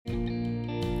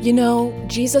You know,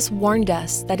 Jesus warned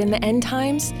us that in the end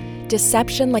times,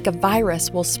 deception like a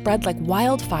virus will spread like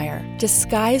wildfire.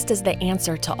 Disguised as the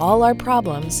answer to all our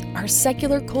problems, our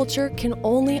secular culture can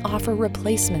only offer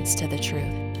replacements to the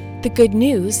truth. The good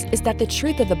news is that the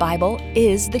truth of the Bible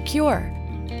is the cure.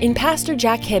 In Pastor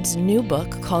Jack Hibbs' new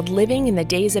book called Living in the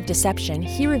Days of Deception,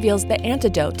 he reveals the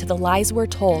antidote to the lies we're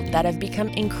told that have become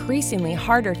increasingly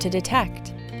harder to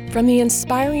detect. From the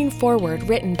inspiring foreword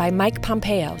written by Mike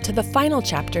Pompeo to the final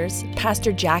chapters,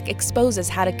 Pastor Jack exposes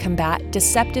how to combat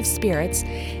deceptive spirits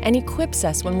and equips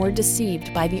us when we're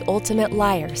deceived by the ultimate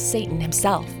liar, Satan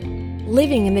himself.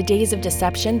 Living in the Days of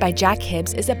Deception by Jack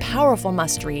Hibbs is a powerful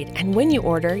must-read, and when you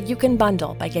order, you can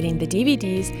bundle by getting the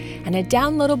DVDs and a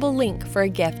downloadable link for a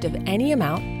gift of any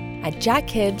amount at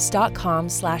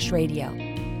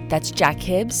jackhibbs.com/radio. That's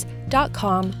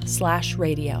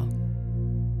jackhibbs.com/radio.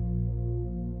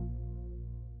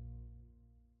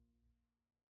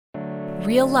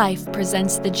 Real Life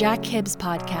presents the Jack Hibbs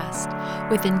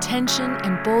Podcast, with intention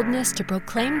and boldness to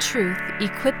proclaim truth,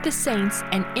 equip the saints,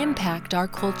 and impact our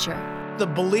culture. The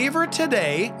believer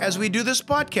today, as we do this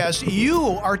podcast,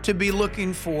 you are to be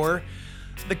looking for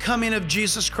the coming of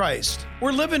Jesus Christ.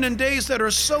 We're living in days that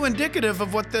are so indicative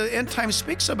of what the end time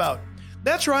speaks about.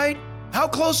 That's right. How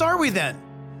close are we then?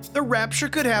 The rapture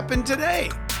could happen today.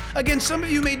 Again, some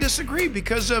of you may disagree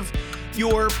because of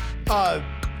your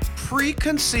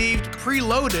preconceived,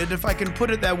 preloaded, if I can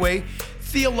put it that way,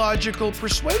 theological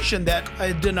persuasion that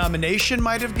a denomination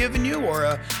might have given you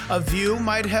or a view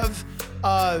might have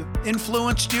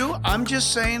influenced you. I'm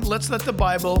just saying, let's let the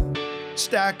Bible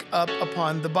stack up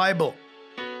upon the Bible.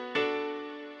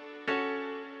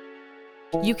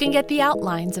 You can get the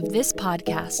outlines of this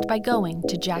podcast by going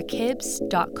to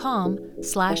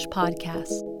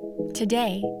jackhibbs.com/podcast.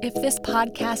 Today, if this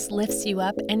podcast lifts you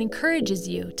up and encourages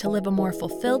you to live a more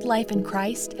fulfilled life in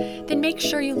Christ, then make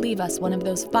sure you leave us one of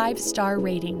those 5-star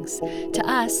ratings. To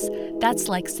us, that's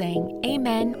like saying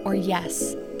amen or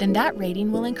yes. Then that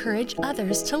rating will encourage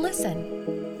others to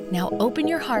listen. Now open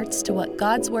your hearts to what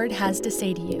God's Word has to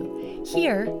say to you.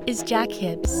 Here is Jack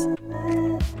Hibbs.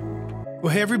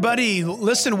 Well, hey everybody,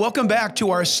 listen, welcome back to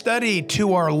our study,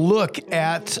 to our look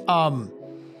at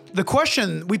the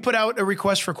question. We put out a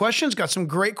request for questions, got some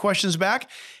great questions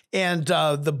back, and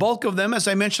the bulk of them, as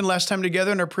I mentioned last time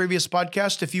together in our previous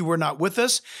podcast, if you were not with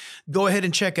us, go ahead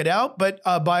and check it out. But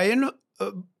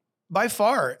by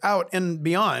far out and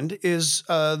beyond is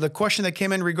the question that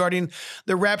came in regarding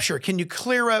the rapture. Can you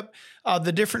clear up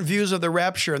the different views of the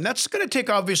rapture? And that's going to take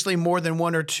obviously more than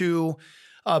one or two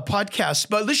podcasts,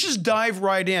 but let's just dive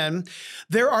right in.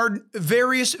 There are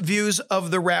various views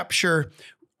of the rapture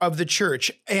of the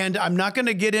church, and I'm not going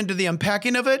to get into the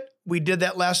unpacking of it. We did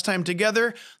that last time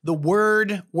together. The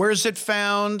word, where is it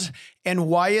found, and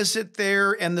why is it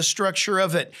there, and the structure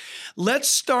of it. Let's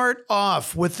start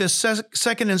off with this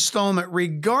second installment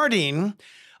regarding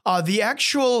the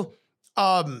actual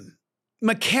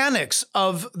mechanics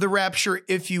of the rapture,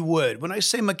 if you would. When I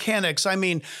say mechanics, I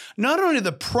mean not only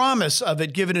the promise of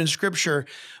it given in Scripture,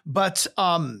 but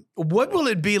what will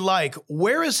it be like?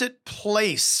 Where is it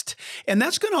placed? And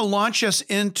that's going to launch us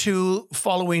into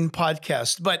following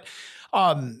podcasts. But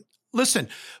listen,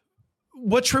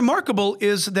 what's remarkable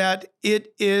is that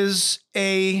it is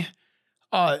a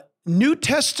New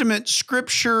Testament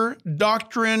scripture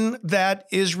doctrine that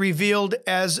is revealed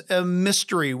as a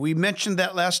mystery. We mentioned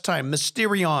that last time,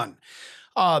 mysterion.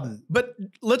 But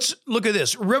let's look at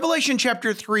this. Revelation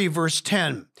chapter 3, verse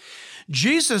 10.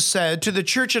 Jesus said to the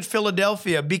church at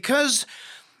Philadelphia, "Because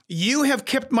you have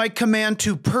kept my command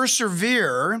to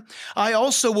persevere, I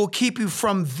also will keep you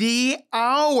from the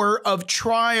hour of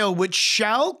trial which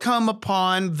shall come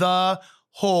upon the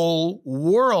whole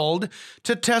world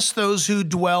to test those who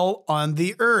dwell on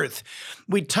the earth."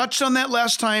 We touched on that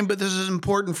last time, but this is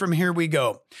important. From here we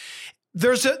go.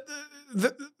 There's an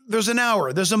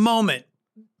hour, there's a moment.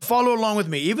 Follow along with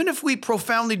me. Even if we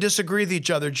profoundly disagree with each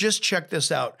other, just check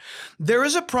this out. There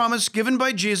is a promise given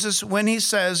by Jesus when he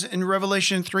says in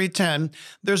Revelation 3:10,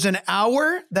 there's an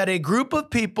hour that a group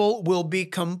of people will be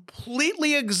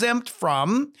completely exempt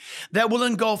from that will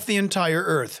engulf the entire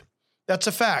earth. That's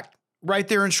a fact. Right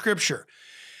there in Scripture.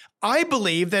 I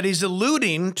believe that he's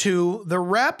alluding to the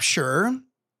rapture,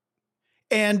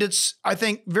 and it's, I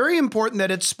think, very important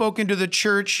that it's spoken to the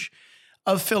church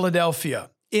of Philadelphia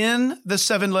in the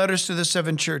 7 letters to the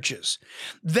 7 churches.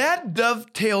 That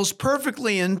dovetails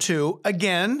perfectly into,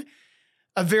 again,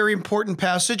 a very important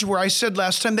passage where I said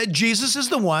last time that Jesus is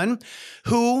the one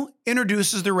who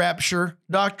introduces the rapture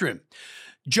doctrine.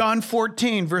 John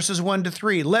 14, verses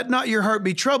 1-3. "Let not your heart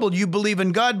be troubled. You believe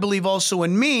in God, believe also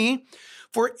in me.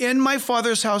 For in my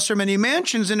Father's house are many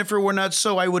mansions, and if it were not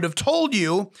so, I would have told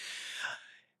you.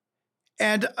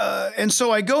 And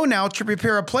so I go now to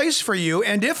prepare a place for you.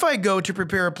 And if I go to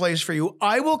prepare a place for you,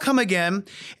 I will come again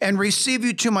and receive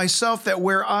you to myself, that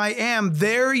where I am,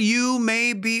 there you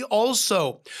may be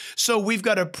also. So we've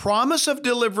got a promise of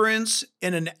deliverance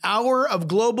in an hour of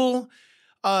global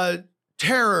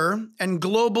terror and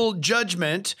global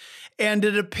judgment. And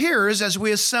it appears, as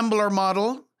we assemble our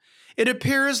model, it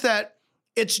appears that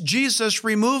it's Jesus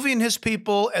removing his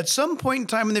people at some point in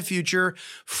time in the future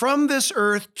from this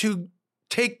earth to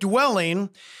take dwelling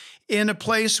in a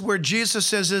place where Jesus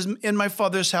says, in my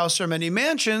Father's house are many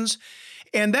mansions.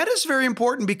 And that is very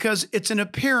important because it's an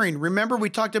appearing. Remember, we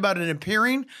talked about an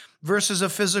appearing versus a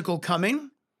physical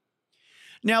coming.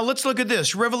 Now let's look at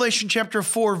this. Revelation chapter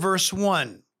 4, verse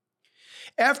 1.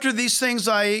 After these things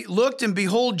I looked, and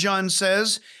behold, John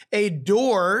says, a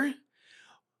door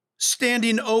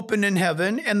standing open in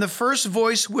heaven, and the first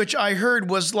voice which I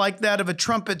heard was like that of a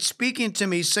trumpet speaking to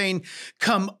me, saying,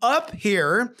 come up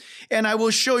here, and I will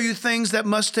show you things that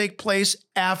must take place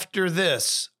after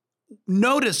this.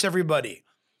 Notice, everybody,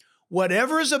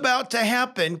 whatever is about to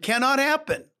happen cannot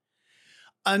happen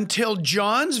until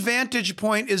John's vantage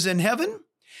point is in heaven,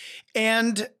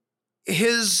 and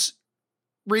his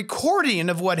recording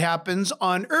of what happens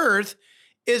on earth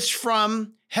is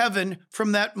from heaven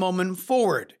from that moment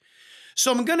forward. So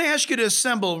I'm going to ask you to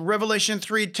assemble Revelation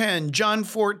 3:10, John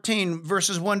 14,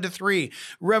 verses 1 to 3,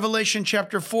 Revelation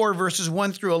chapter 4, verses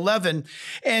 1 through 11.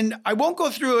 And I won't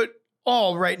go through it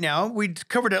all right now. We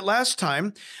covered it last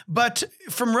time. But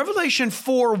from Revelation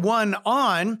 4:1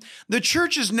 on, the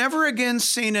church is never again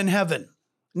seen in heaven,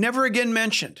 never again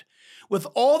mentioned. With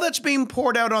all that's being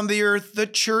poured out on the earth, the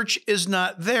church is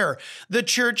not there. The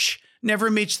church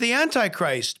never meets the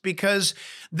Antichrist because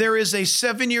there is a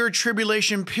 7-year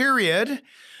tribulation period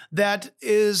that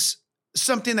is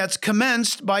something that's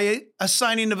commenced by a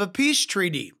signing of a peace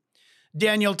treaty.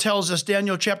 Daniel tells us,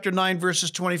 Daniel chapter 9, verses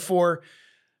 24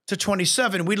 to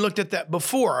 27. We looked at that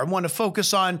before. I want to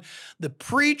focus on the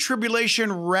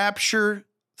pre-tribulation rapture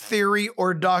theory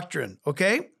or doctrine,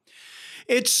 okay?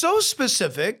 It's so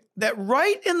specific that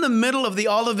right in the middle of the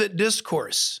Olivet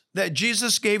Discourse that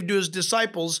Jesus gave to his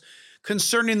disciples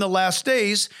concerning the last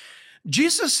days,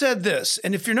 Jesus said this,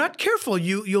 and if you're not careful,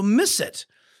 you'll miss it.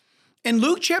 In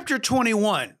Luke chapter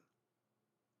 21,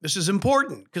 this is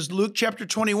important because Luke chapter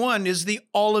 21 is the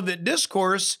Olivet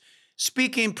Discourse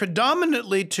speaking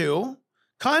predominantly to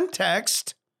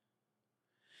context,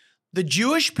 the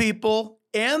Jewish people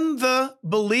and the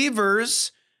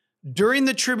believers during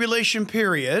the tribulation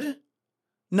period,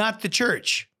 not the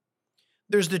church.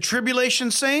 There's the tribulation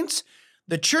saints,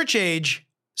 the church age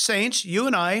saints, you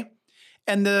and I,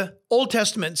 and the Old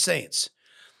Testament saints.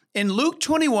 In Luke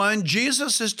 21,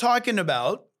 Jesus is talking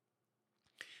about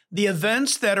the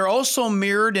events that are also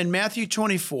mirrored in Matthew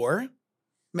 24,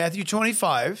 Matthew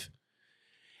 25,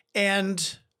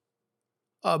 and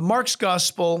Mark's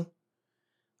gospel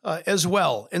as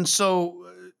well. And so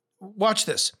watch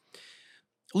this.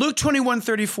 Luke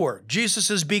 21:34, Jesus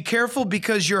says, be careful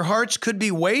because your hearts could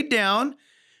be weighed down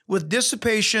with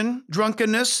dissipation,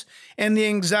 drunkenness, and the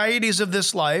anxieties of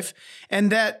this life, and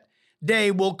that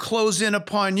day will close in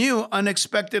upon you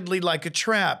unexpectedly like a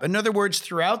trap. In other words,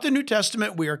 throughout the New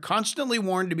Testament, we are constantly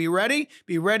warned to be ready,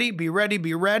 be ready, be ready,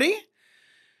 be ready.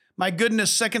 My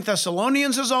goodness, 2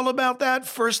 Thessalonians is all about that.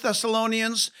 1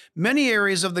 Thessalonians, many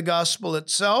areas of the gospel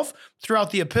itself,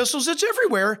 throughout the epistles, it's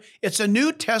everywhere. It's a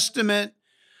New Testament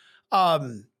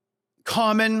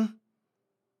common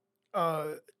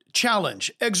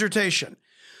challenge, exhortation.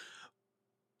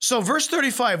 So verse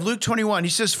 35, Luke 21, he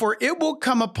says, for it will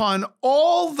come upon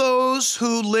all those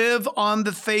who live on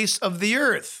the face of the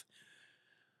earth.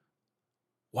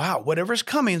 Wow, whatever's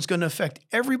coming is going to affect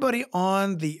everybody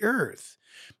on the earth.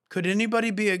 Could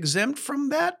anybody be exempt from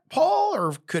that, Paul,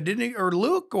 or or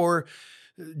Luke, or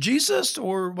Jesus,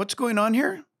 or what's going on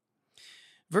here?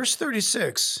 Verse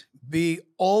 36, be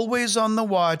always on the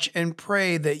watch and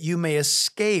pray that you may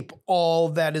escape all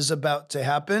that is about to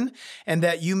happen and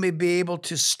that you may be able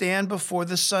to stand before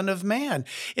the Son of Man.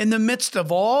 In the midst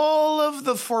of all of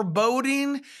the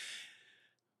foreboding,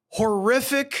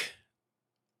 horrific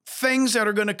things that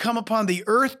are going to come upon the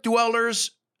earth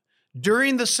dwellers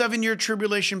during the 7-year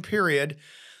tribulation period,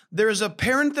 there's a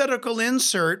parenthetical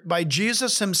insert by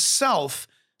Jesus himself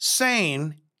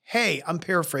saying, hey, I'm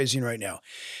paraphrasing right now.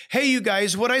 Hey, you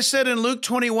guys, what I said in Luke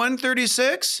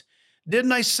 21:36,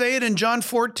 didn't I say it in John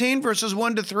 14, verses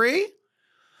 1 to 3?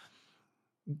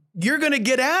 You're going to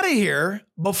get out of here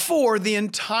before the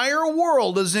entire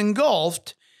world is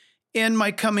engulfed in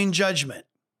my coming judgment,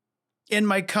 in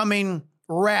my coming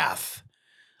wrath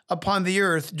upon the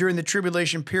earth during the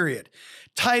tribulation period.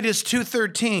 Titus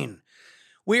 2:13,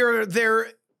 we are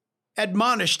there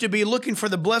admonished to be looking for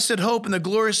the blessed hope and the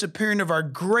glorious appearing of our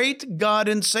great God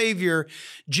and Savior,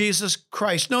 Jesus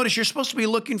Christ. Notice you're supposed to be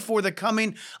looking for the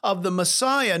coming of the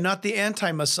Messiah, not the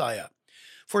anti-Messiah.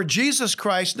 For Jesus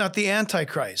Christ, not the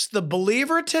Antichrist. The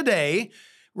believer today,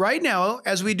 right now,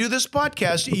 as we do this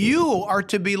podcast, you are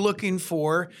to be looking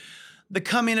for the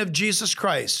coming of Jesus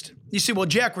Christ. You see, well,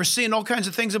 Jack, we're seeing all kinds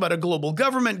of things about a global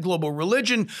government, global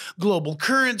religion, global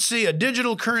currency, a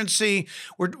digital currency.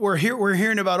 We're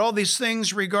hearing about all these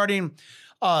things regarding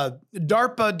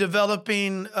DARPA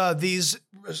developing these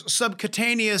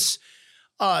subcutaneous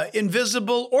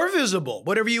invisible or visible,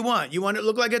 whatever you want. You want it to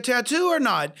look like a tattoo or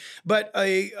not, but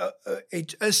a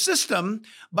system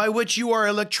by which you are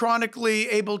electronically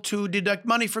able to deduct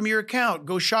money from your account,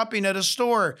 go shopping at a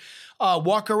store,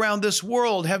 walk around this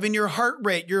world, having your heart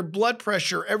rate, your blood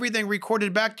pressure, everything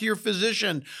recorded back to your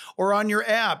physician or on your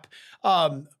app.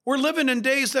 We're living in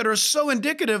days that are so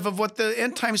indicative of what the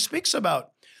end time speaks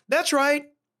about. That's right.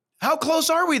 How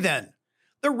close are we then?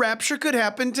 The rapture could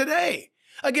happen today.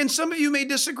 Again, some of you may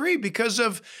disagree because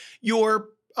of your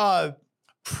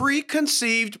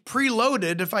preconceived,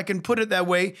 preloaded, if I can put it that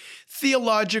way,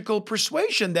 theological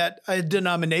persuasion that a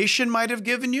denomination might have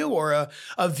given you or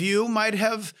a view might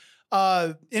have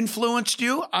influenced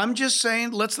you. I'm just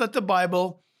saying, let's let the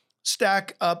Bible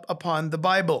stack up upon the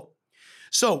Bible.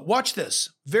 So watch this.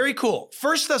 Very cool.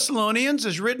 1 Thessalonians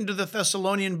is written to the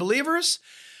Thessalonian believers.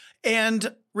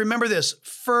 And remember this,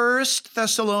 1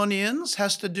 Thessalonians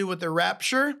has to do with the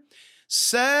rapture.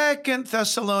 2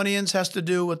 Thessalonians has to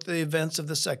do with the events of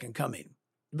the second coming.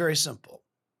 Very simple.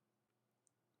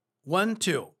 1,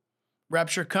 2.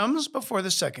 Rapture comes before the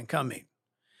second coming.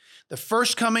 The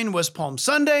first coming was Palm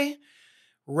Sunday.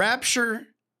 Rapture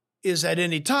is at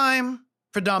any time,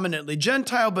 predominantly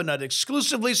Gentile, but not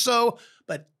exclusively so,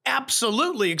 but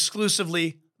absolutely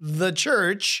exclusively the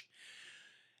church.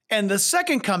 And the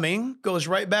second coming goes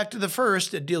right back to the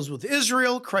first. It deals with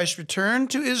Israel, Christ's return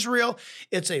to Israel.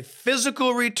 It's a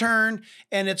physical return,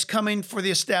 and it's coming for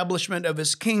the establishment of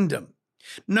his kingdom.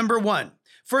 Number 1,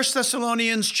 1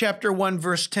 Thessalonians chapter 1,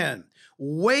 verse 10.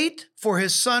 Wait for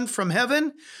his Son from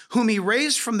heaven, whom he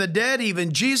raised from the dead,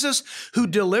 even Jesus, who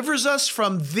delivers us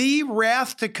from the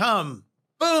wrath to come.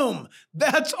 Boom.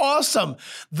 That's awesome.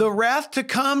 The wrath to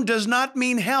come does not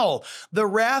mean hell. The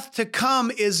wrath to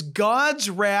come is God's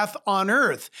wrath on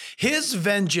earth, his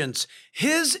vengeance,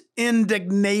 his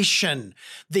indignation,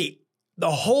 the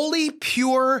holy,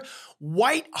 pure,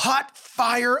 white hot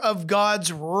fire of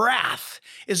God's wrath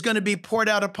is going to be poured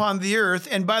out upon the earth.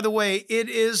 And by the way, it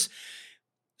is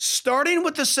starting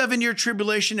with the 7-year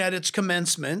tribulation at its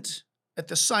commencement. At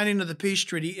the signing of the peace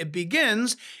treaty, it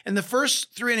begins, and the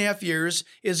first 3.5 years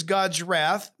is God's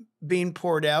wrath being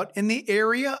poured out in the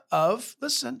area of,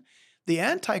 listen, the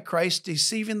Antichrist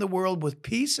deceiving the world with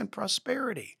peace and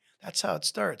prosperity. That's how it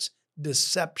starts.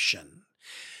 Deception.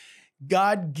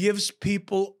 God gives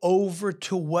people over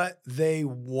to what they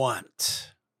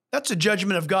want. That's a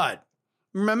judgment of God.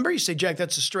 Remember, you say, Jack,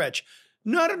 that's a stretch.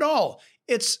 Not at all.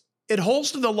 It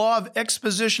holds to the law of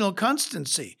expositional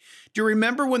constancy. Do you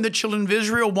remember when the children of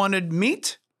Israel wanted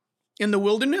meat in the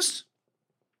wilderness?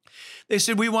 They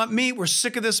said, we want meat. We're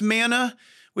sick of this manna.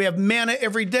 We have manna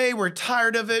every day. We're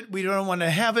tired of it. We don't want to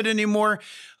have it anymore.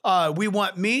 We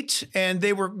want meat. And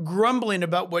they were grumbling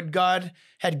about what God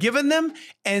had given them.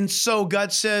 And so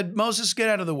God said, Moses, get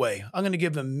out of the way. I'm going to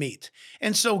give them meat.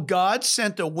 And so God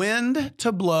sent a wind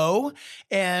to blow,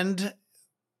 and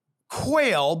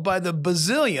quail by the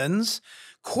bazillions,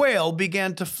 quail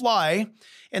began to fly.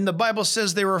 And the Bible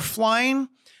says they were flying.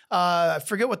 I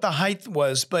forget what the height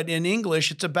was, but in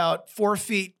English, it's about 4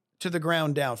 feet to the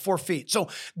ground down, 4 feet. So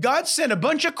God sent a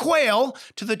bunch of quail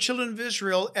to the children of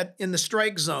Israel in the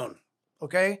strike zone.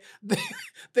 Okay.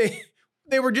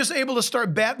 They were just able to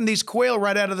start batting these quail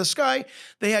right out of the sky.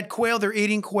 They had quail, they're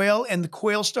eating quail, and the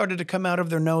quail started to come out of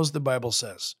their nose, the Bible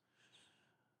says.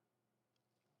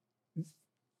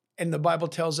 And the Bible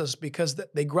tells us because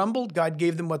they grumbled, God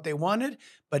gave them what they wanted,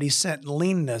 but he sent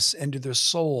leanness into their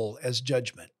soul as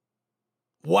judgment.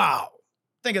 Wow.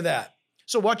 Think of that.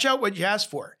 So watch out what you ask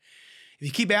for. If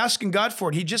you keep asking God for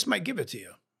it, he just might give it to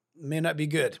you. It may not be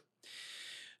good.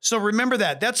 So remember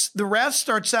that. The wrath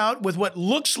starts out with what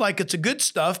looks like it's a good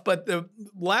stuff, but the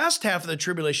last half of the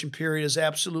tribulation period is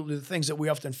absolutely the things that we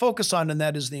often focus on, and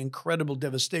that is the incredible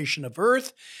devastation of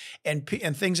earth and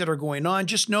things that are going on.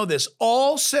 Just know this,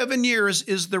 all 7 years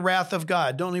is the wrath of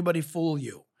God. Don't anybody fool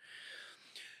you.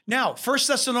 Now, 1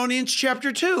 Thessalonians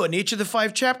chapter 2, in each of the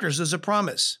 5 chapters is a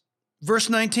promise.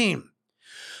 Verse 19,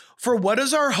 For what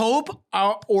is our hope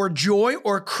or joy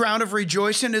or crown of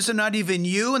rejoicing? Is it not even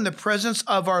you in the presence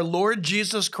of our Lord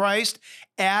Jesus Christ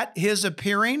at his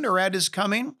appearing or at his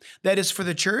coming? That is for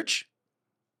the church.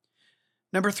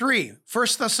 Number 3, 1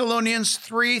 Thessalonians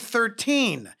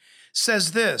 3:13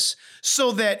 says this,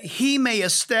 so that he may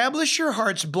establish your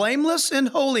hearts blameless in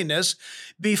holiness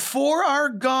before our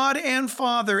God and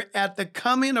Father at the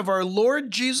coming of our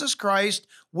Lord Jesus Christ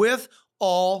with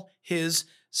all his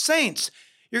saints.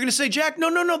 You're going to say, Jack,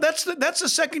 no, that's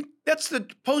the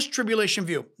post-tribulation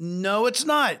view. No, it's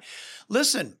not.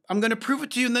 Listen, I'm going to prove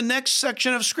it to you in the next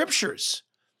section of scriptures.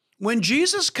 When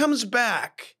Jesus comes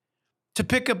back to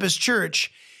pick up his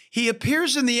church, he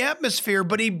appears in the atmosphere,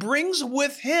 but he brings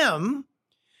with him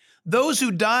those who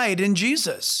died in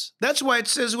Jesus. That's why it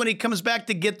says when he comes back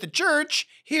to get the church,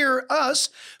 here, us,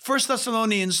 1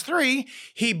 Thessalonians 3,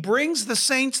 he brings the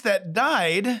saints that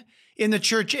died in the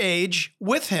church age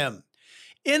with him.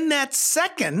 In that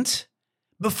second,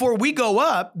 before we go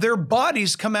up, their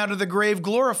bodies come out of the grave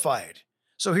glorified.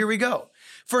 So here we go.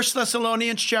 1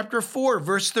 Thessalonians chapter 4,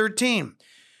 verse 13.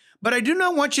 But I do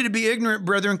not want you to be ignorant,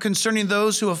 brethren, concerning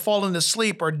those who have fallen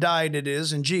asleep or died, it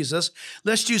is, in Jesus,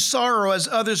 lest you sorrow as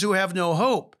others who have no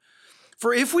hope.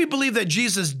 For if we believe that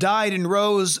Jesus died and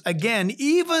rose again,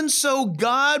 even so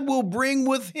God will bring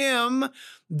with him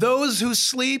those who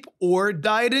sleep or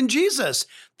died in Jesus.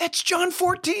 That's John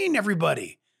 14,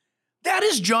 everybody. That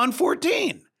is John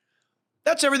 14.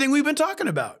 That's everything we've been talking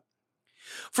about.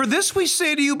 For this we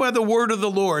say to you by the word of the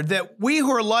Lord, that we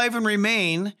who are alive and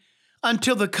remain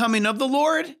until the coming of the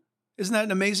Lord, isn't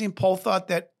that amazing? Paul thought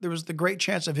that there was the great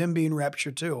chance of him being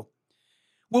raptured too.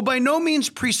 Will by no means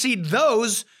precede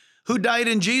those who died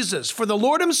in Jesus. For the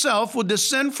Lord himself will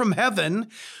descend from heaven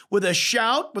with a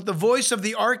shout, with the voice of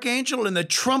the archangel and the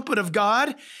trumpet of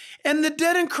God, and the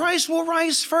dead in Christ will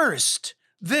rise first.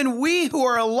 Then we who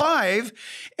are alive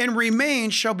and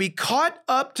remain shall be caught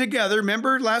up together.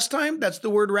 Remember last time? That's the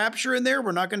word rapture in there.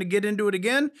 We're not going to get into it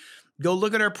again. Go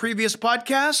look at our previous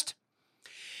podcast.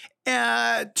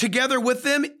 Together with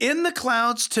them in the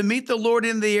clouds to meet the Lord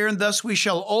in the air, and thus we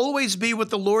shall always be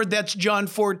with the Lord. That's John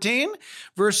 14,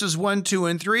 verses 1, 2,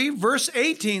 and 3. Verse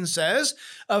 18 says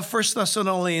of 1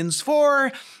 Thessalonians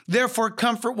 4, therefore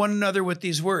comfort one another with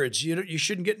these words. You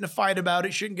shouldn't get in a fight about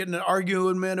it. Shouldn't get in an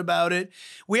argument about it.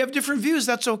 We have different views.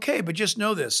 That's okay, but just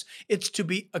know this. It's to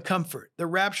be a comfort. The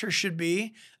rapture should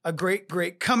be a great,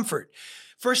 great comfort.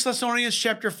 1 Thessalonians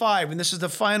chapter 5, and this is the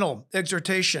final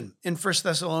exhortation in 1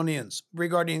 Thessalonians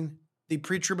regarding the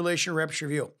pre-tribulation rapture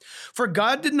view. For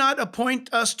God did not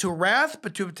appoint us to wrath,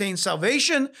 but to obtain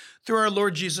salvation through our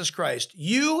Lord Jesus Christ.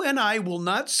 You and I will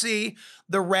not see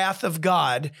the wrath of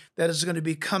God that is going to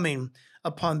be coming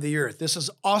upon the earth. This is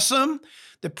awesome.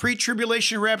 The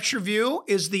pre-tribulation rapture view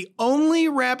is the only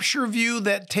rapture view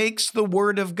that takes the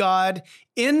word of God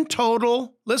in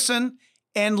total, listen,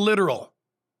 and literal.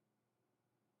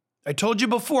 I told you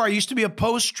before, I used to be a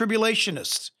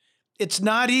post-tribulationist. It's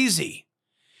not easy.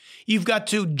 You've got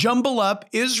to jumble up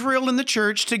Israel and the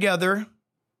church together,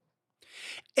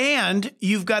 and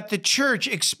you've got the church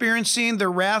experiencing the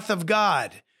wrath of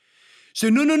God. So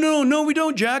no, we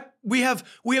don't, Jack. We have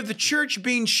the church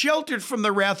being sheltered from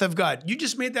the wrath of God. You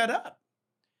just made that up.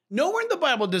 Nowhere in the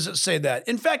Bible does it say that.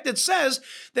 In fact, it says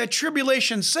that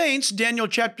tribulation saints, Daniel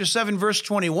chapter 7, verse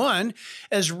 21,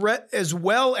 as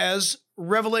well as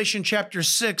Revelation chapter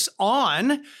 6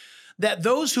 on, that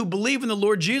those who believe in the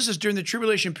Lord Jesus during the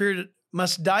tribulation period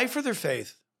must die for their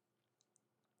faith.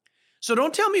 So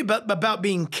don't tell me about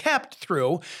being kept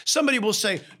through. Somebody will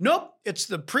say, nope, it's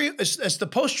the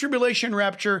post-tribulation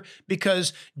rapture,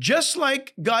 because just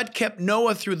like God kept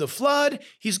Noah through the flood,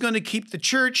 he's going to keep the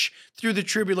church through the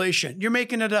tribulation. You're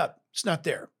making it up. It's not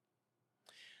there.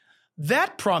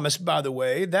 That promise, by the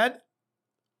way, that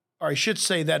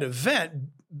event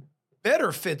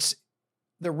better fits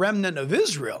the remnant of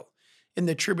Israel in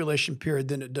the tribulation period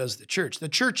than it does the church. The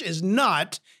church is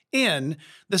not in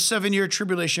the 7-year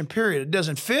tribulation period. It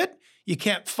doesn't fit. You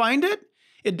can't find it.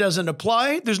 It doesn't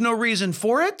apply. There's no reason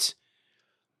for it.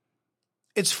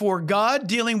 It's for God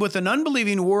dealing with an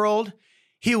unbelieving world.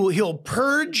 He'll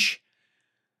purge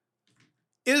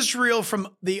Israel from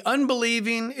the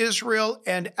unbelieving Israel,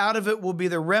 and out of it will be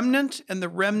the remnant, and the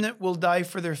remnant will die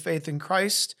for their faith in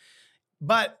Christ.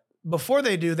 But before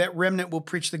they do, that remnant will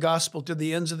preach the gospel to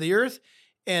the ends of the earth,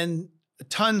 and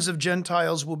tons of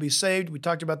Gentiles will be saved. We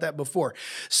talked about that before.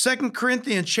 2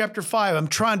 Corinthians chapter 5, I'm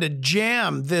trying to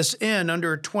jam this in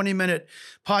under a 20-minute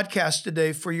podcast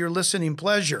today for your listening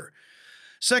pleasure.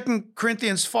 2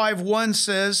 Corinthians 5:1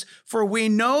 says, for we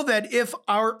know that if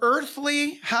our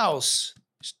earthly house,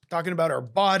 talking about our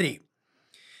body,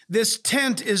 this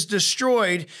tent is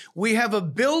destroyed, we have a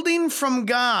building from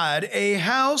God, a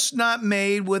house not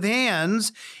made with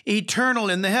hands, eternal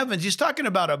in the heavens. He's talking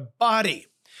about a body.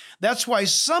 That's why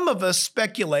some of us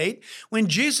speculate when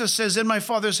Jesus says, in my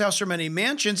Father's house are many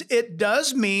mansions, it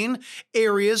does mean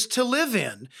areas to live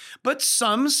in. But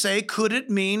some say, could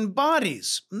it mean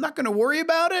bodies? I'm not going to worry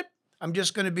about it. I'm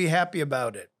just going to be happy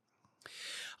about it.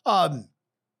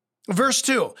 Verse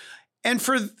 2, and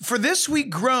for this we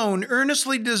groan,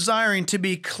 earnestly desiring to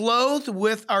be clothed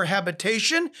with our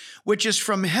habitation, which is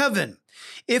from heaven.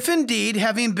 If indeed,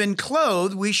 having been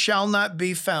clothed, we shall not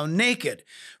be found naked.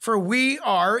 For we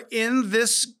are in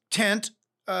this tent,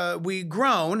 we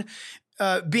groan,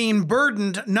 being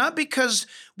burdened, not because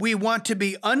we want to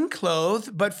be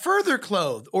unclothed, but further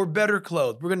clothed or better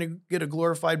clothed. We're going to get a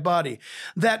glorified body.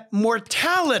 That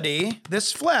mortality,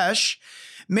 this flesh,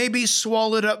 may be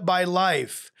swallowed up by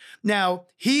life. Now,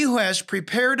 he who has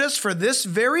prepared us for this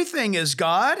very thing is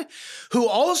God, who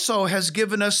also has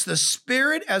given us the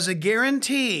Spirit as a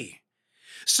guarantee.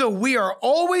 So we are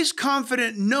always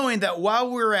confident knowing that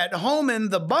while we're at home in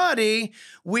the body,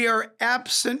 we are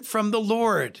absent from the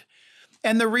Lord.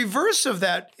 And the reverse of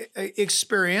that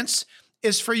experience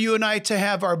is for you and I to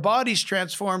have our bodies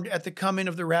transformed at the coming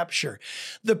of the rapture.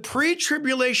 The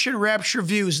pre-tribulation rapture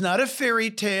view is not a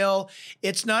fairy tale.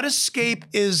 It's not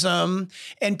escapism.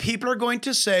 And people are going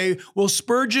to say, well,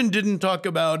 Spurgeon didn't talk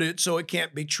about it, so it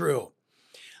can't be true.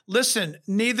 Listen,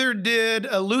 neither did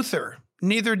Luther,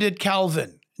 neither did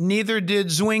Calvin, neither did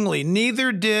Zwingli,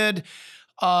 neither did,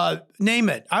 name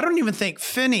it. I don't even think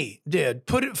Finney did.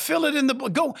 Fill it in the,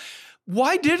 go.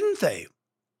 Why didn't they?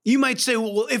 You might say,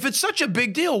 well, if it's such a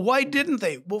big deal, why didn't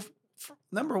they? Well,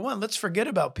 number one, let's forget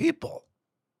about people.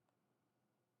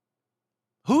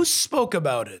 Who spoke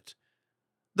about it?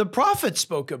 The prophets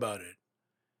spoke about it.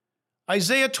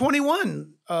 Isaiah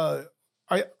 21,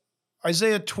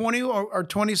 Isaiah 20 or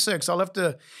 26.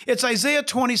 It's Isaiah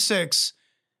 26,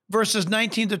 verses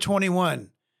 19 to 21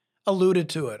 alluded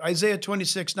to it. Isaiah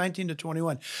 26, 19 to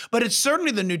 21. But it's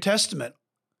certainly the New Testament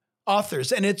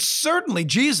authors, and it's certainly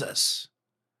Jesus.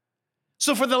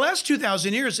 So for the last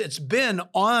 2,000 years, it's been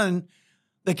on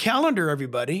the calendar,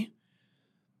 everybody.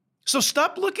 So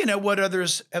stop looking at what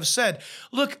others have said.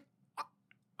 Look,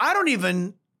 I don't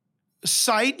even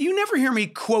cite, you never hear me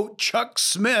quote Chuck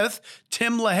Smith,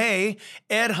 Tim LaHaye,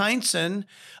 Ed Heinzen,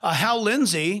 Hal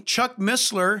Lindsey, Chuck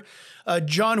Missler,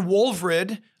 John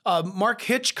Wolfred, Mark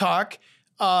Hitchcock.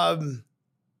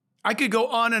 I could go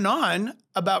on and on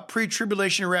about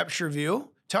pre-tribulation rapture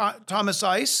view, Thomas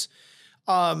Ice.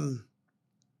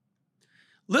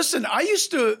 Listen, I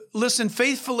used to listen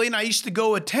faithfully, and I used to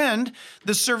go attend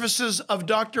the services of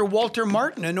Dr. Walter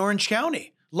Martin in Orange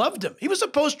County. Loved him. He was a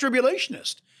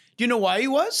post-tribulationist. Do you know why he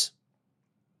was?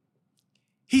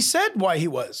 He said why he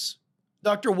was.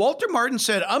 Dr. Walter Martin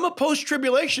said, I'm a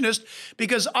post-tribulationist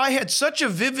because I had such a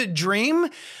vivid dream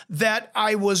that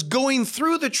I was going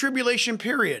through the tribulation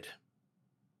period.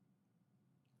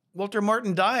 Walter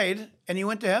Martin died, and he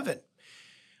went to heaven.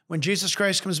 When Jesus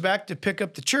Christ comes back to pick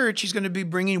up the church, he's going to be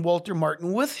bringing Walter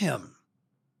Martin with him.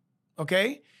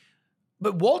 Okay?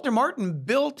 But Walter Martin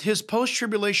built his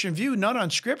post-tribulation view not on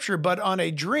scripture, but on a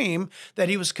dream that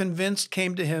he was convinced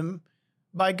came to him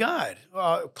by God.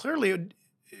 Clearly,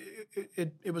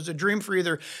 it was a dream for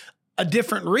either a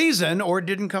different reason or it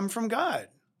didn't come from God.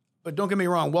 But don't get me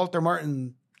wrong, Walter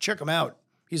Martin, check him out.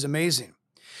 He's amazing.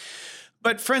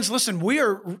 But friends, listen, we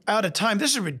are out of time.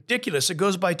 This is ridiculous. It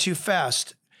goes by too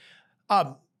fast.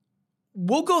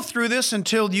 We'll go through this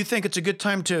until you think it's a good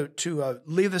time to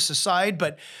leave this aside,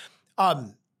 but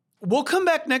we'll come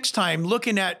back next time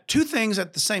looking at two things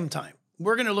at the same time.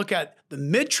 We're going to look at the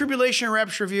mid-tribulation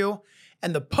rapture view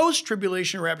and the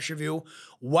post-tribulation rapture view.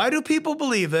 Why do people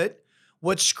believe it?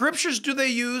 What scriptures do they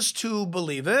use to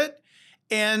believe it?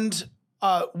 And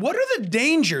what are the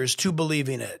dangers to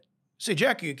believing it? Say,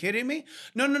 Jack, are you kidding me?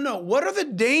 No. What are the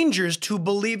dangers to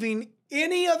believing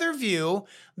any other view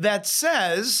that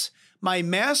says my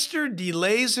master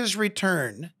delays his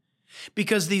return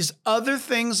because these other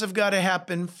things have got to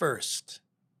happen first,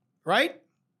 right?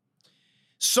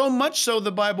 So much so the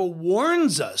Bible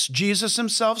warns us. Jesus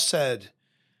himself said,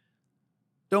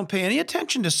 don't pay any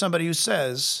attention to somebody who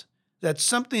says that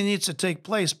something needs to take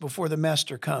place before the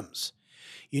master comes.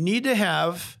 You need to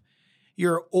have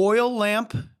your oil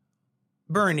lamp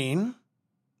burning,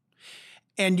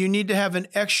 and you need to have an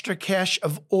extra cache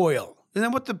of oil. Isn't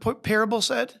that what the parable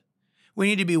said? We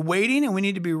need to be waiting and we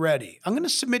need to be ready. I'm going to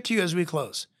submit to you as we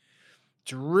close.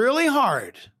 It's really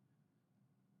hard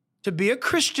to be a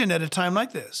Christian at a time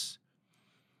like this,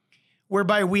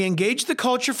 whereby we engage the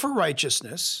culture for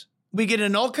righteousness, We get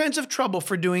in all kinds of trouble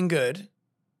for doing good.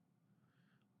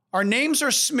 Our names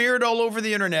are smeared all over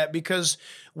the internet because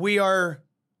we are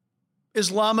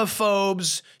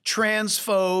Islamophobes,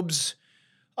 transphobes,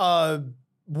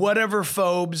 whatever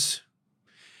phobes,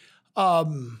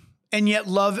 and yet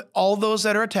love all those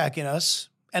that are attacking us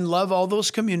and love all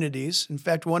those communities. In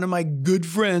fact, one of my good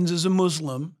friends is a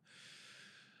Muslim.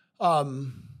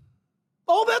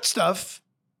 All that stuff.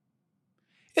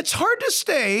 It's hard to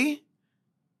stay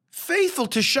faithful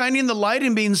to shining the light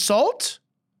and being salt,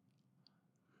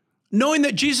 knowing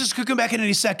that Jesus could come back in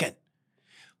any second.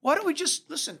 Why don't we just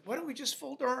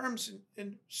fold our arms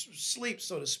and sleep,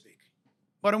 so to speak?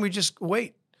 Why don't we just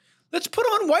wait? Let's put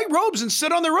on white robes and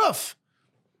sit on the roof.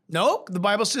 No, the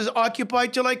Bible says, occupy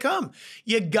till I come.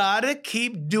 You gotta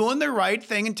keep doing the right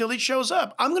thing until he shows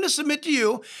up. I'm gonna submit to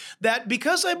you that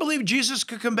because I believe Jesus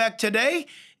could come back today,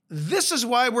 this is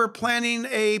why we're planning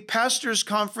a pastor's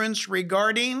conference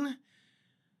regarding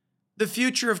the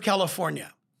future of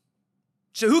California.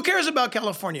 So who cares about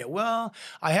California? Well,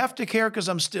 I have to care because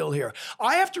I'm still here.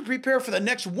 I have to prepare for the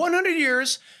next 100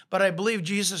 years, but I believe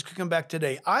Jesus could come back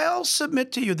today. I'll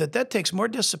submit to you that takes more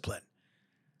discipline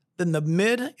than the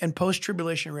mid and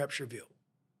post-tribulation rapture view.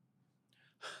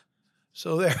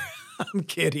 So there, I'm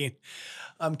kidding.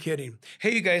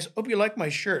 Hey, you guys, hope you like my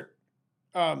shirt.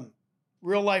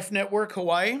 Real Life Network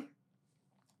Hawaii.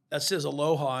 That says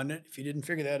Aloha on it, if you didn't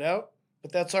figure that out.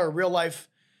 But that's our Real Life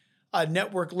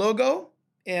Network logo.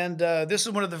 And this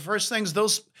is one of the first things,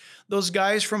 those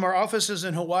guys from our offices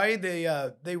in Hawaii,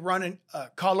 they run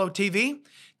Kalo TV,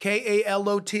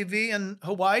 Kalo TV in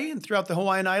Hawaii and throughout the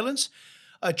Hawaiian Islands.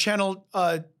 Channel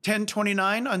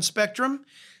 1029 on Spectrum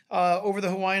over the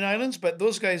Hawaiian Islands. But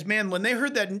those guys, man, when they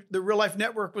heard that the Real Life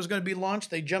Network was going to be launched,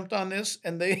 they jumped on this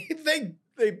and they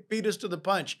beat us to the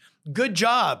punch. Good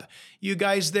job, you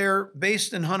guys there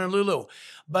based in Honolulu.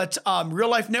 But Real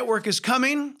Life Network is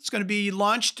coming. It's going to be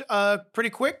launched pretty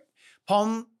quick.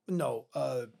 What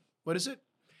is it?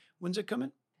 When's it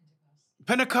coming?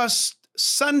 Pentecost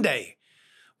Sunday.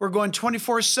 We're going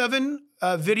 24/7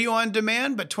 video on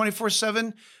demand, but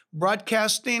 24/7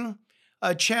 broadcasting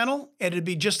channel. And it'd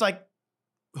be just like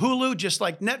Hulu, just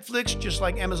like Netflix, just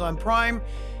like Amazon Prime,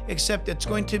 except it's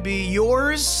going to be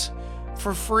yours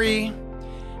for free.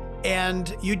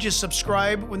 And you just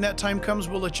subscribe. When that time comes,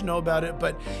 we'll let you know about it.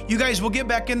 But you guys, we'll get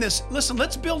back in this. Listen,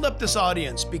 let's build up this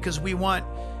audience because we want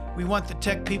the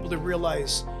tech people to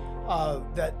realize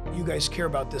that you guys care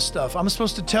about this stuff. I'm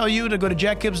supposed to tell you to go to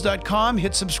jackhibbs.com,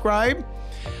 hit subscribe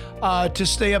to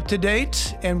stay up to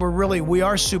date. And we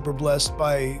are super blessed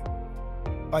by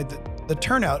the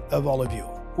turnout of all of you.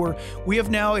 We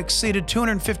have now exceeded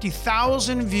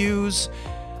 250,000 views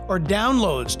or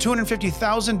downloads,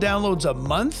 250,000 downloads a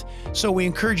month. So we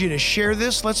encourage you to share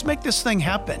this. Let's make this thing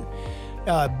happen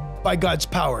by God's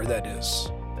power, that is.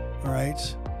 All right.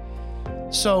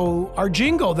 So our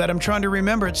jingle that I'm trying to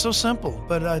remember, it's so simple,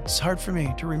 but it's hard for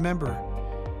me to remember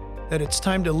that it's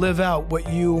time to live out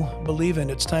what you believe in.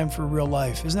 It's time for real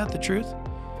life. Isn't that the truth?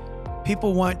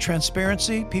 People want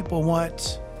transparency. People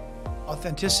want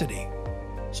authenticity.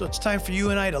 So it's time for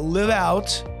you and I to live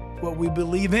out what we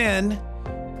believe in.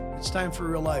 It's time for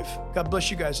real life. God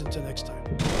bless you guys. Until next time.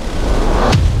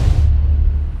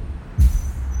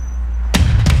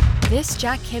 This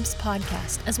Jack Hibbs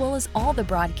podcast, as well as all the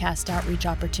broadcast outreach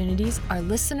opportunities, are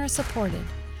listener supported.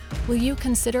 Will you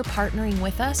consider partnering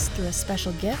with us through a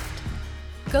special gift?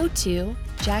 Go to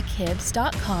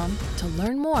jackhibbs.com to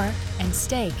learn more and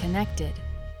stay connected.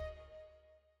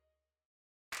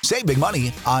 Save big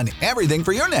money on everything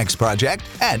for your next project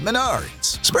at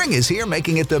Menards. Spring is here,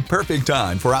 making it the perfect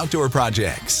time for outdoor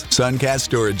projects. Suncast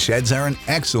storage sheds are an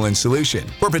excellent solution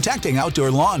for protecting outdoor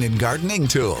lawn and gardening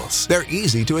tools. They're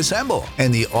easy to assemble,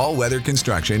 and the all-weather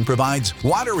construction provides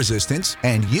water resistance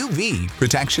and UV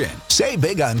protection. Save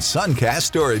big on Suncast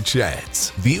storage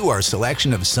sheds. View our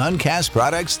selection of Suncast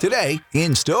products today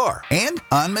in store and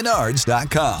on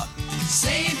Menards.com.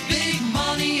 Save big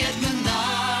money at Menards.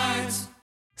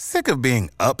 Sick of being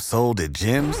upsold at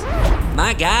gyms?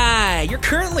 My guy, you're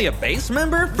currently a base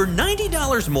member? For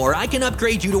 $90 more, I can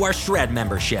upgrade you to our Shred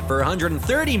membership. For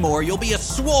 $130 more, you'll be a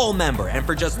Swole member. And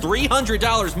for just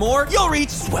 $300 more, you'll reach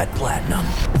Sweat Platinum.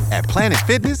 At Planet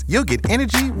Fitness, you'll get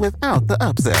energy without the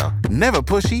upsell. Never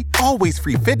pushy, always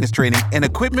free fitness training and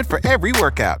equipment for every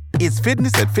workout. It's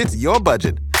fitness that fits your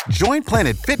budget. Join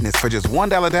Planet Fitness for just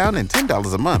 $1 down and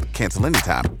 $10 a month. Cancel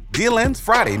anytime. Deal ends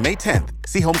Friday, May 10th.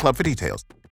 See Home Club for details.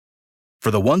 For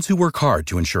the ones who work hard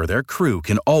to ensure their crew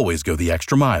can always go the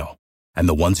extra mile, and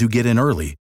the ones who get in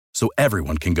early so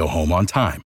everyone can go home on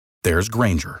time, there's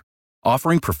Grainger,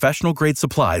 offering professional-grade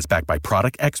supplies backed by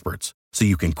product experts so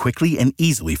you can quickly and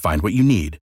easily find what you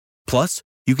need. Plus,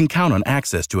 you can count on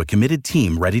access to a committed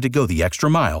team ready to go the extra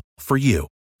mile for you.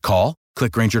 Call,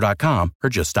 click Grainger.com, or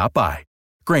just stop by.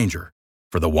 Grainger,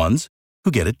 for the ones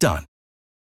who get it done.